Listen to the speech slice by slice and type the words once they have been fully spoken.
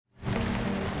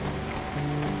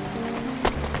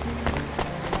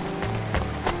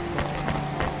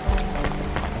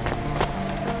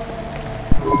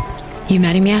You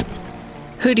met him yet?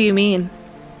 Who do you mean?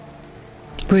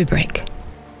 Rubric.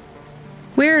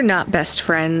 We're not best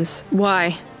friends.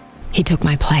 Why? He took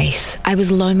my place. I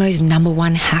was Lomo's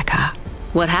 #1 hacker.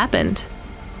 What happened?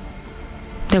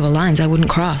 There were lines I wouldn't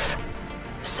cross.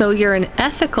 So you're an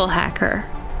ethical hacker?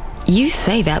 You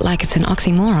say that like it's an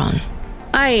oxymoron.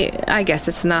 I guess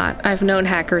it's not. I've known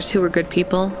hackers who were good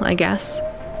people, I guess.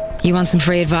 You want some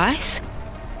free advice?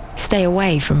 Stay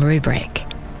away from Rubric.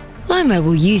 Lomo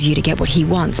will use you to get what he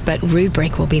wants, but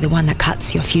Rubric will be the one that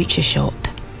cuts your future short.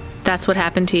 That's what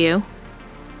happened to you?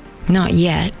 Not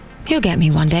yet. He'll get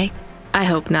me one day. I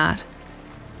hope not.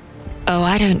 Oh,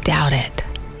 I don't doubt it.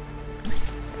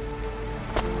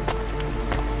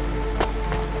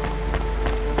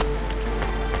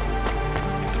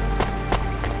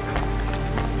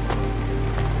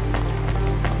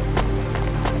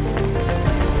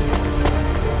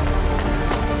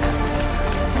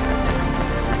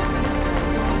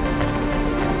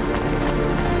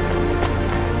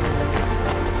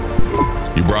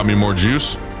 You brought me more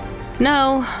juice?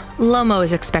 No, Lomo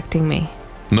is expecting me.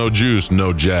 No juice,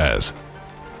 no jazz.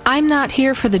 I'm not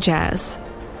here for the jazz.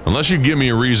 Unless you give me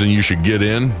a reason you should get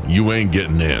in, you ain't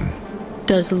getting in.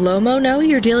 Does Lomo know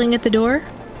you're dealing at the door?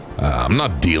 I'm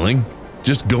not dealing.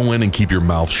 Just go in and keep your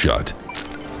mouth shut.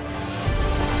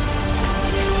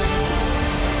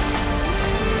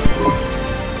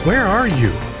 Where are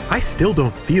you? I still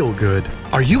don't feel good.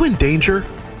 Are you in danger?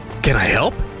 Can I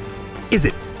help? Is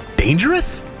it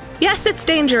dangerous? Yes, it's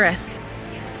dangerous.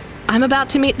 I'm about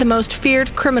to meet the most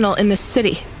feared criminal in this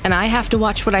city, and I have to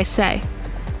watch what I say.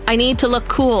 I need to look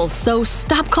cool, so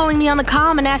stop calling me on the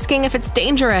comm and asking if it's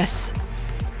dangerous.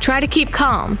 Try to keep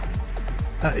calm.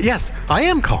 Yes, I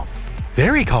am calm.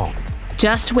 Very calm.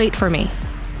 Just wait for me.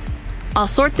 I'll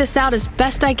sort this out as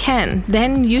best I can,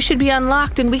 then you should be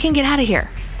unlocked and we can get out of here.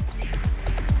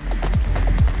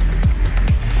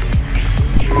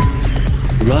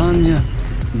 Rania,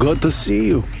 good to see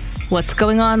you. What's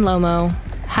going on, Lomo?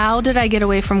 How did I get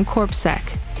away from CorpSec?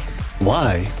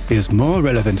 Why is more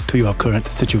relevant to your current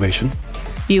situation.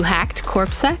 You hacked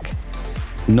CorpSec?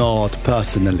 Not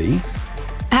personally.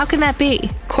 How can that be?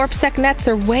 CorpSec nets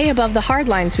are way above the hard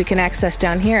lines we can access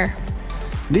down here.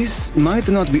 This might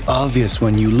not be obvious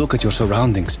when you look at your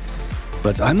surroundings,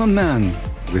 but I'm a man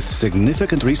with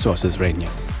significant resources, Rania.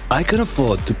 I can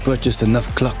afford to purchase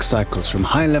enough clock cycles from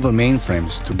high-level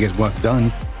mainframes to get work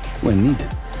done when needed.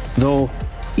 Though,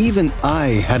 even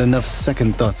I had enough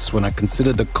second thoughts when I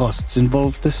considered the costs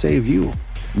involved to save you.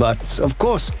 But, of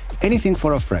course, anything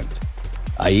for a friend.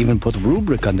 I even put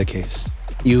Rubric on the case.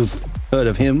 You've heard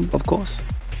of him, of course?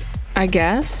 I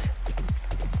guess.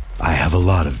 I have a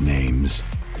lot of names.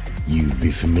 You'd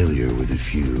be familiar with a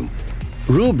few.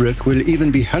 Rubric will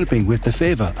even be helping with the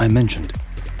favor I mentioned.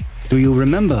 Do you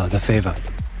remember the favor?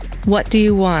 What do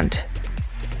you want?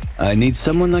 I need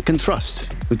someone I can trust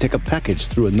to take a package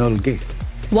through a null gate.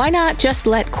 Why not just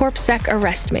let CorpSec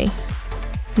arrest me?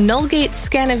 Null gates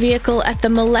scan a vehicle at the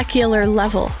molecular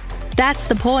level. That's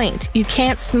the point. You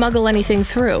can't smuggle anything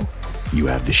through. You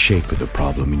have the shape of the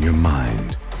problem in your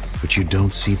mind, but you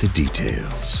don't see the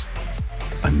details.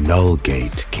 A null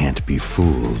gate can't be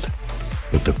fooled,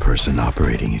 but the person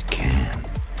operating it can.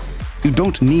 You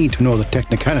don't need to know the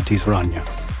technicalities, Rania.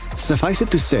 Suffice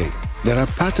it to say, there are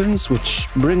patterns which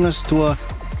bring us to a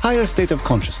higher state of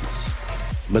consciousness.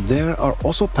 But there are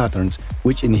also patterns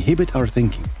which inhibit our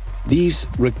thinking. These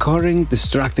recurring,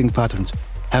 distracting patterns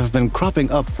have been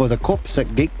cropping up for the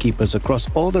CorpSec gatekeepers across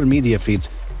all their media feeds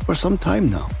for some time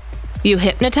now. You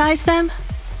hypnotize them?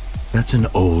 That's an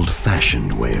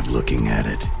old-fashioned way of looking at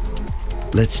it.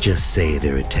 Let's just say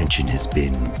their attention has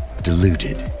been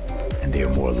diluted, and they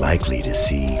are more likely to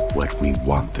see what we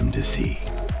want them to see.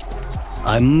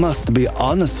 I must be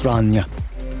honest, Rania.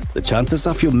 The chances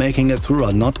of you making it through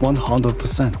are not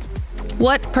 100%.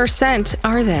 What percent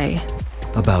are they?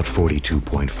 About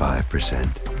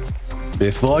 42.5%.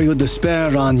 Before you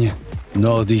despair, Rania,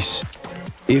 know this.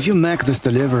 If you make this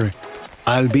delivery,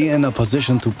 I'll be in a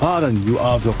position to pardon you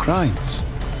of your crimes.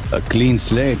 A clean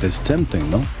slate is tempting,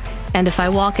 no? And if I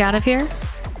walk out of here?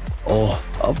 Oh,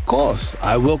 of course,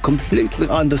 I will completely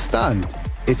understand.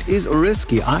 It is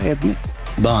risky, I admit.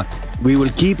 But we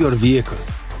will keep your vehicle,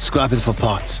 scrap it for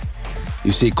parts.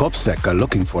 You see, CorpSec are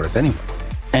looking for it anyway.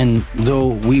 And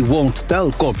though we won't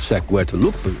tell CorpSec where to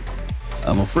look for you,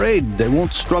 I'm afraid they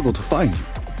won't struggle to find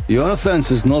you. Your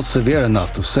offense is not severe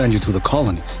enough to send you to the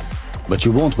colonies, but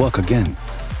you won't work again.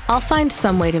 I'll find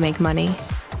some way to make money.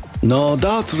 No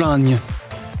doubt, Rania.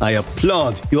 I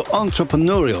applaud your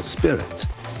entrepreneurial spirit.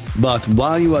 But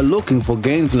while you are looking for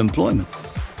gainful employment,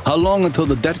 how long until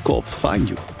the debt corp find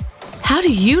you? How do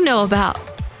you know about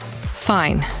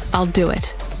Fine, I'll do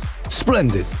it.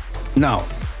 Splendid. Now,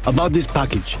 about this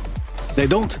package. They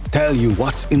don't tell you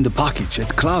what's in the package at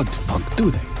CloudPunk,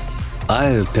 do they?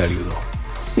 I'll tell you though,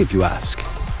 if you ask.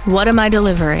 What am I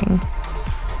delivering?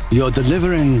 You're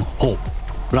delivering hope,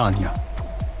 Rania.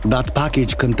 That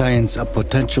package contains a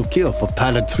potential cure for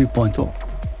Pallid 3.0.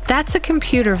 That's a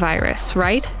computer virus,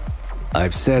 right?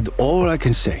 I've said all I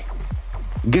can say.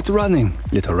 Get running,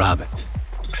 little rabbit.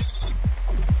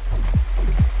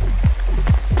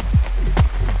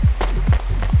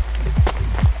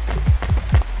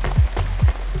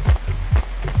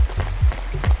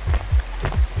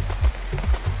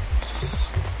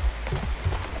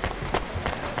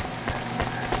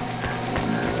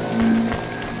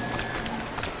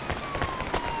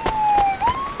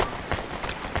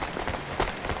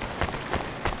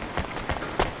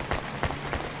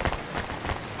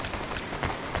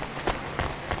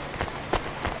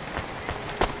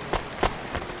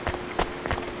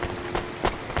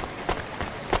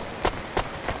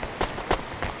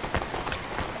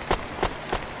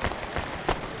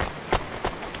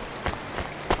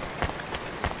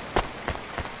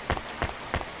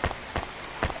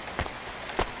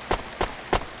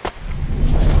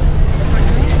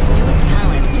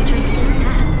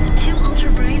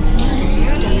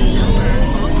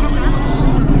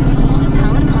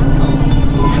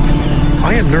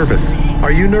 Nervous.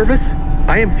 Are you nervous?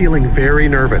 I am feeling very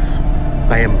nervous.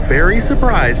 I am very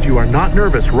surprised you are not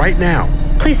nervous right now.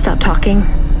 Please stop talking.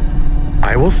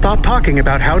 I will stop talking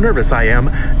about how nervous I am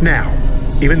now,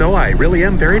 even though I really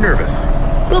am very nervous.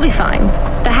 We'll be fine.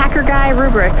 The hacker guy,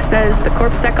 Rubric, says the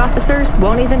CorpSec officers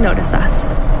won't even notice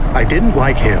us. I didn't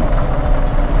like him.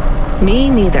 Me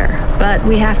neither, but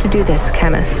we have to do this,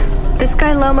 Chemist. This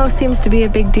guy Lomo seems to be a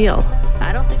big deal.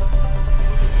 I don't think...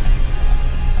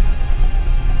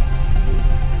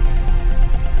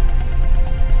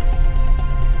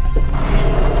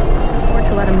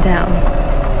 down.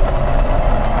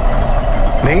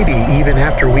 Maybe even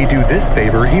after we do this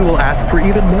favor, he will ask for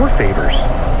even more favors.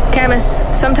 Camus,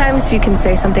 sometimes you can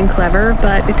say something clever,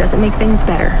 but it doesn't make things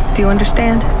better. Do you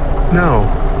understand? No.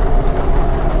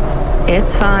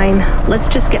 It's fine. Let's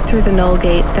just get through the Null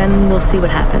Gate, then we'll see what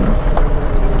happens.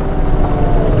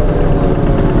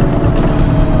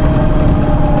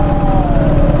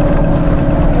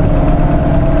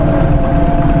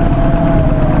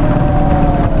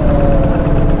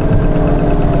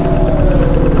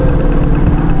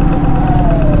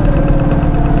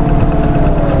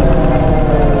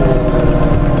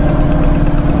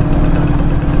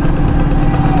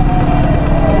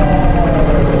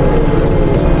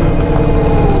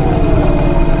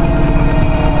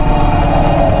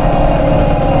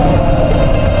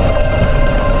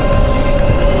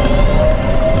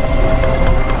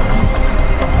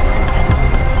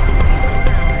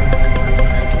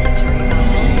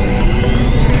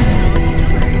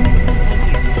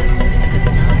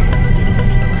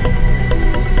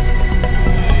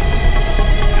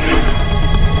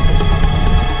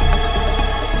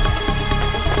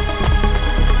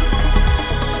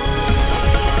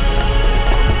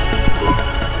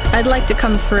 I'd like to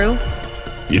come through.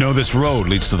 You know this road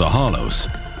leads to the Hollows?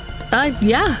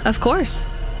 Yeah, of course.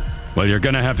 Well, you're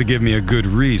gonna have to give me a good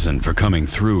reason for coming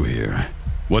through here.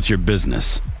 What's your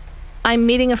business? I'm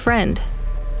meeting a friend.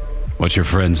 What's your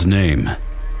friend's name?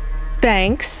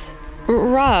 Banks.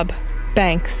 Rob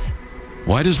Banks.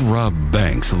 Why does Rob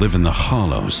Banks live in the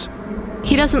Hollows?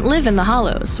 He doesn't live in the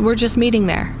Hollows. We're just meeting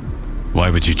there. Why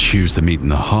would you choose to meet in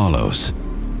the Hollows?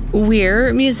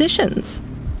 We're musicians.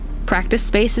 Practice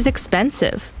space is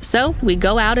expensive, so we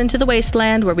go out into the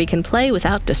wasteland where we can play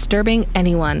without disturbing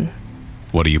anyone.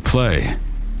 What do you play?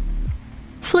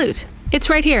 Flute. It's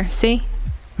right here, see?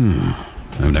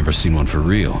 I've never seen one for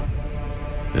real.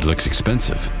 It looks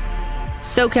expensive.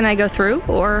 So can I go through,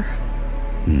 or...?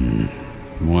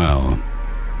 Well,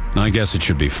 I guess it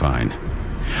should be fine.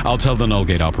 I'll tell the Null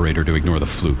Gate operator to ignore the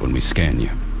flute when we scan you.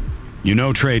 You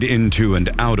know trade into and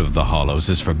out of the Hollows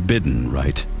is forbidden,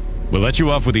 right? We'll let you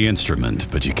off with the instrument,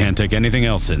 but you can't take anything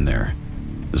else in there.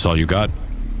 This all you got?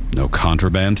 No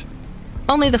contraband?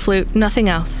 Only the flute, nothing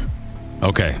else.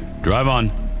 Okay, drive on.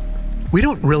 We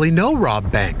don't really know Rob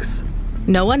Banks.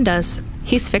 No one does.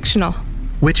 He's fictional.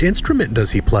 Which instrument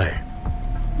does he play?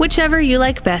 Whichever you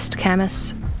like best,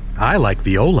 Camus. I like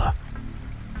viola.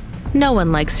 No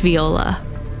one likes viola.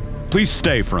 Please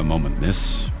stay for a moment,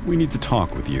 miss. We need to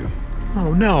talk with you.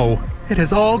 Oh no, it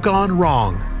has all gone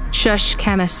wrong. Shush,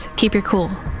 Camus. Keep your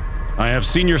cool. I have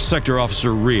Senior Sector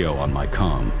Officer Rio on my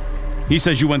comm. He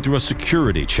says you went through a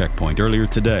security checkpoint earlier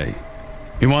today.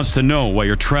 He wants to know why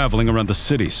you're traveling around the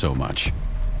city so much.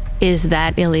 Is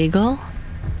that illegal?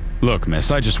 Look, miss,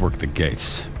 I just work the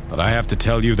gates. But I have to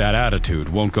tell you that attitude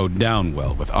won't go down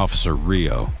well with Officer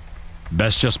Rio.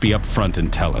 Best just be upfront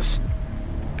and tell us.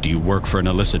 Do you work for an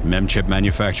illicit memchip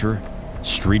manufacturer?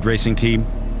 Street racing team?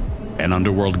 An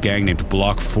underworld gang named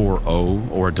Block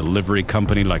 4O? Or a delivery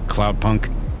company like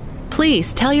CloudPunk?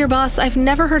 Please, tell your boss I've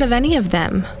never heard of any of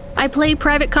them. I play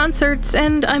private concerts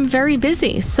and I'm very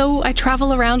busy, so I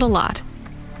travel around a lot.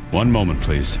 One moment,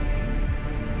 please.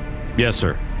 Yes,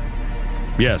 sir.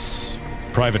 Yes,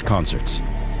 private concerts.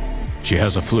 She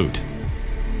has a flute.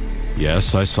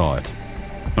 Yes, I saw it.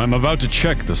 I'm about to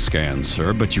check the scan,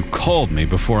 sir, but you called me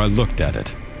before I looked at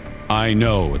it. I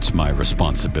know it's my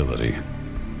responsibility.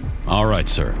 All right,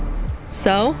 sir.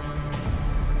 So?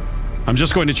 I'm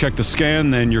just going to check the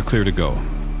scan, then you're clear to go.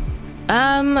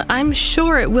 I'm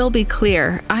sure it will be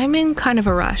clear. I'm in kind of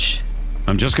a rush.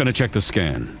 I'm just going to check the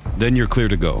scan, then you're clear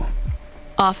to go.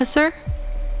 Officer?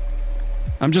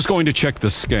 I'm just going to check the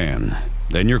scan,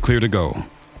 then you're clear to go.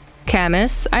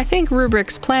 Camus, I think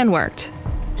Rubrick's plan worked.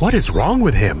 What is wrong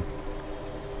with him?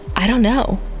 I don't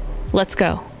know. Let's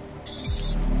go.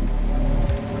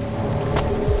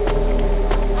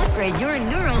 Upgrade your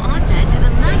neural onset to the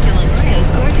Macula Gray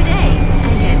score today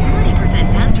and get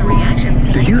 20% faster reactions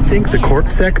to... Do you think the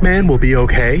Corpsec man will be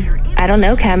okay? I don't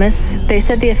know, Camus. They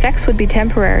said the effects would be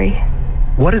temporary.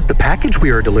 What is the package we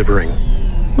are delivering?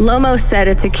 Lomo said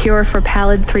it's a cure for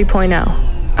Pallid 3.0.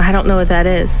 I don't know what that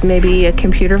is. Maybe a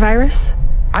computer virus?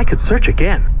 I could search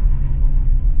again.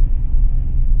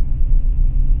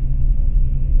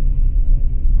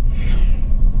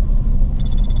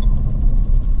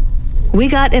 We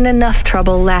got in enough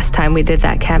trouble last time we did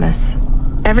that, Camus.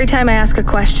 Every time I ask a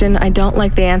question, I don't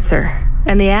like the answer,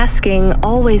 and the asking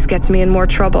always gets me in more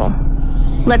trouble.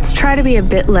 Let's try to be a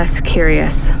bit less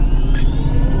curious.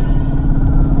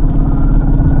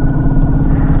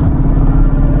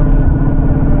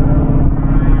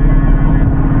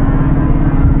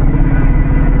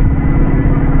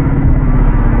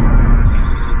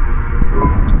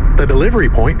 The delivery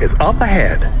point is up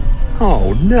ahead.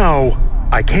 Oh no,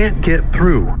 I can't get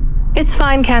through. It's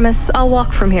fine, Camus. I'll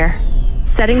walk from here.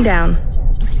 Setting down.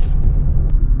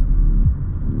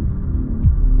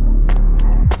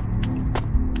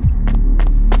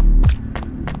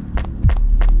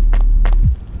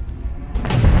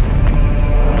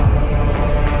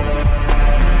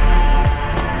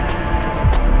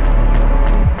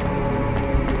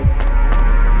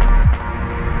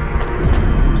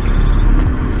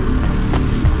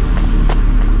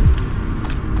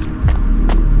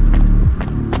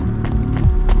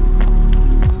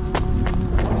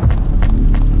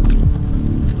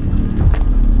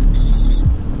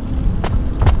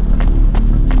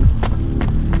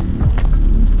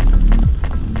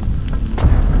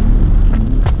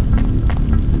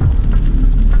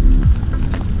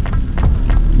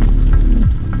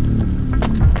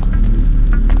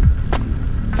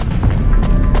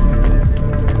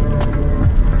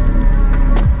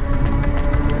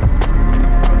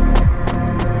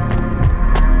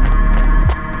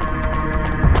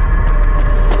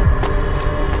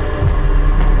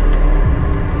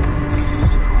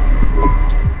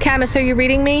 Camus, are you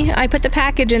reading me? I put the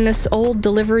package in this old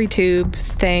delivery tube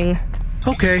thing.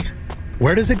 Okay,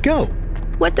 where does it go?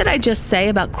 What did I just say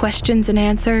about questions and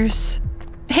answers?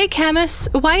 Hey, Camus,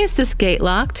 why is this gate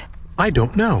locked? I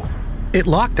don't know. It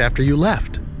locked after you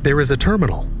left. There is a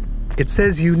terminal. It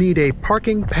says you need a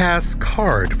parking pass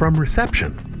card from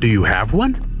reception. Do you have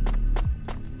one?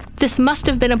 This must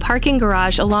have been a parking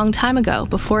garage a long time ago,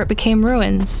 before it became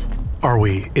ruins. Are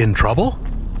we in trouble?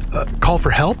 Call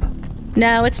for help?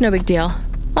 No, it's no big deal.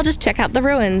 I'll just check out the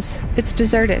ruins. It's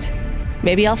deserted.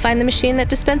 Maybe I'll find the machine that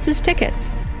dispenses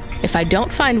tickets. If I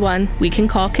don't find one, we can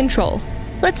call Control.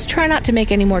 Let's try not to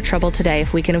make any more trouble today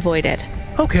if we can avoid it.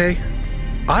 Okay,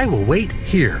 I will wait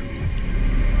here.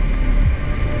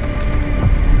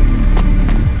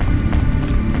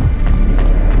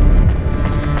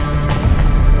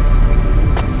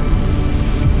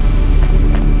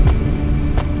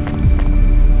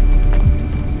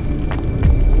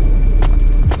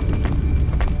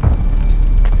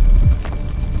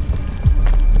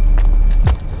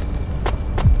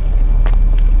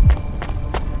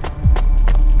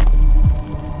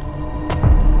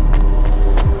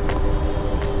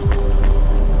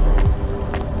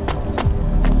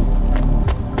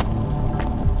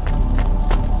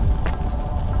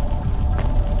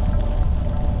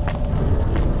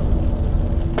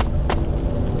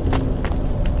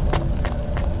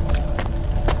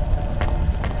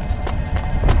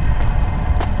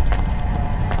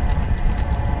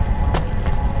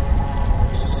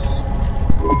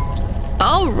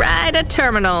 A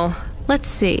terminal. Let's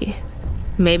see.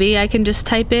 Maybe I can just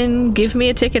type in, give me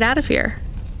a ticket out of here.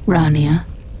 Rania,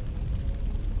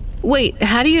 Wait,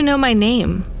 how do you know my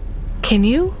name? Can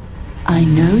you? I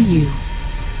know you.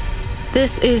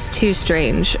 This is too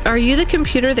strange. Are you the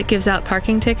computer that gives out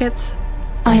parking tickets?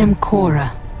 I am Cora.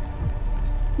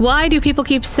 Why do people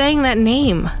keep saying that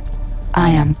name? I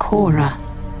am Cora.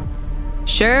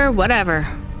 Sure, whatever.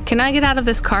 Can I get out of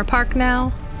this car park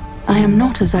now? I am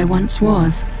not as I once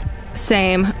was.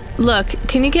 Same. Look,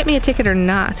 can you get me a ticket or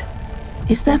not?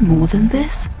 Is there more than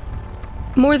this?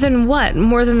 More than what?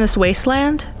 More than this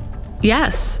wasteland?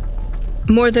 Yes.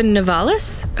 More than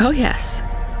Nivalis? Oh, yes.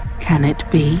 Can it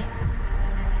be?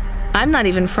 I'm not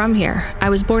even from here. I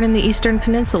was born in the Eastern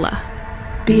Peninsula.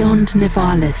 Beyond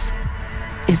Nivalis,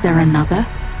 is there another?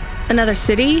 Another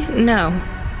city? No.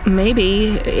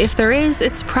 Maybe. If there is,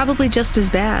 it's probably just as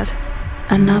bad.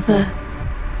 Another?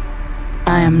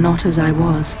 I am not as I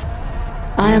was.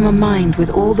 I am a mind with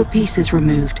all the pieces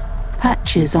removed,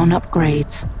 patches on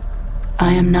upgrades.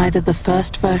 I am neither the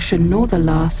first version nor the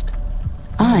last.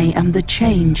 I am the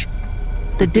change,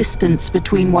 the distance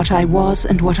between what I was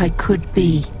and what I could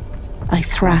be. I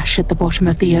thrash at the bottom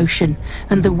of the ocean,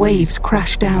 and the waves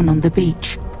crash down on the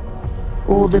beach.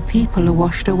 All the people are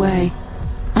washed away.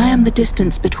 I am the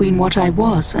distance between what I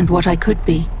was and what I could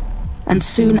be. And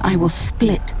soon I will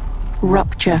split,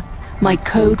 rupture. My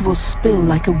code will spill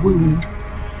like a wound.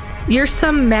 You're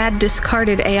some mad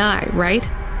discarded AI, right?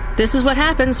 This is what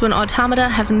happens when automata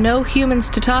have no humans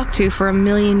to talk to for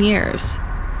 1,000,000 years.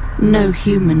 No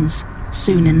humans,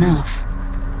 soon enough.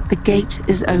 The gate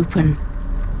is open.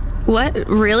 What?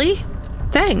 Really?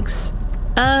 Thanks.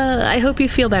 I hope you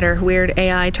feel better, weird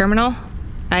AI terminal.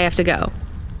 I have to go.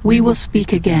 We will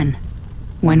speak again.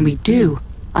 When we do,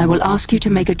 I will ask you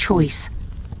to make a choice.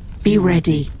 Be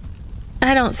ready.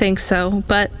 I don't think so,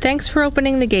 but thanks for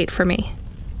opening the gate for me.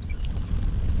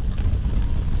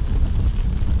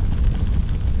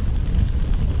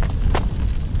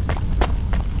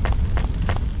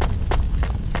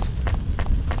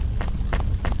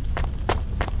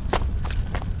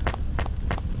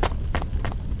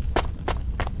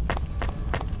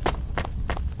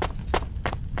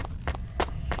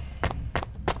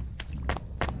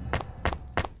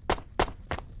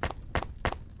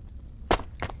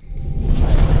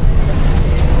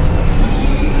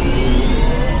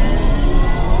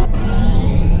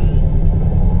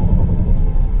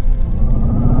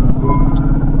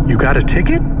 Got a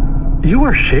ticket? You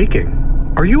are shaking.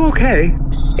 Are you okay?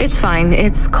 It's fine.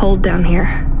 It's cold down here.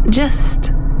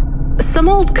 Just... some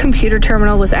old computer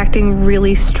terminal was acting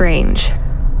really strange.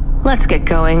 Let's get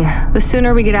going. The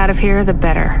sooner we get out of here, the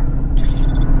better.